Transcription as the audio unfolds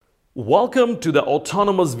Welcome to the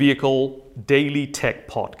Autonomous Vehicle Daily Tech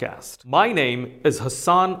Podcast. My name is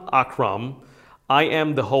Hassan Akram. I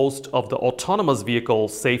am the host of the Autonomous Vehicle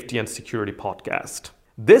Safety and Security Podcast.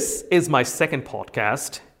 This is my second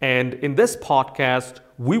podcast, and in this podcast,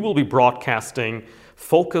 we will be broadcasting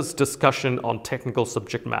focused discussion on technical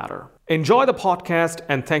subject matter. Enjoy the podcast,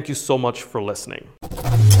 and thank you so much for listening.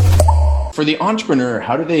 For the entrepreneur,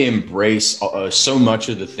 how do they embrace so much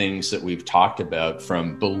of the things that we've talked about,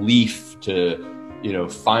 from belief to,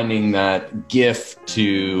 finding that gift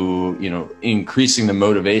to, increasing the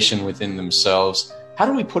motivation within themselves? How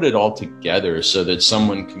do we put it all together so that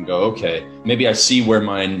someone can go, okay, maybe I see where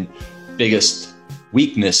my biggest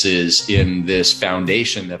weakness is in this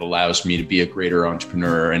foundation that allows me to be a greater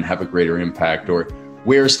entrepreneur and have a greater impact, or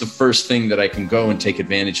where's the first thing that I can go and take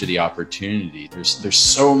advantage of the opportunity? There's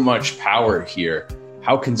so much power here.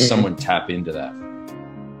 How can someone tap into that?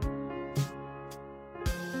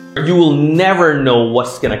 You will never know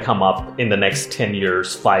what's going to come up in the next 10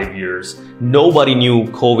 years, 5 years. Nobody knew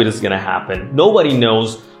COVID is going to happen. Nobody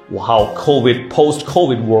knows how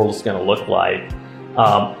post-COVID world is going to look like.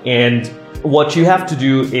 And what you have to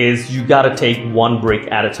do is you got to take one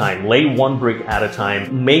brick at a time, lay one brick at a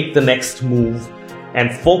time, make the next move, and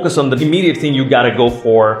focus on the immediate thing you gotta go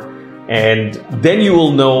for. And then you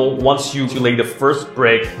will know, once you lay the first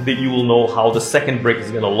brick, that you will know how the second brick is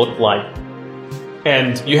gonna look like.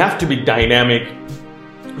 And you have to be dynamic.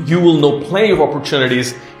 You will know plenty of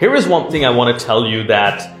opportunities. Here is one thing I wanna tell you,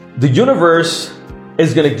 that the universe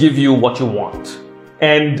is gonna give you what you want.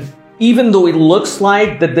 And even though it looks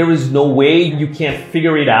like that there is no way you can't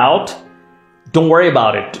figure it out, don't worry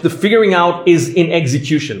about it. The figuring out is in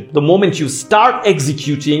execution. The moment you start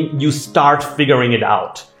executing, you start figuring it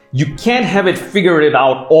out. You can't have it figure it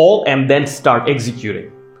out all and then start executing.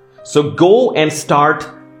 So go and start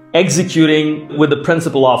executing with the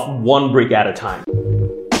principle of one brick at a time.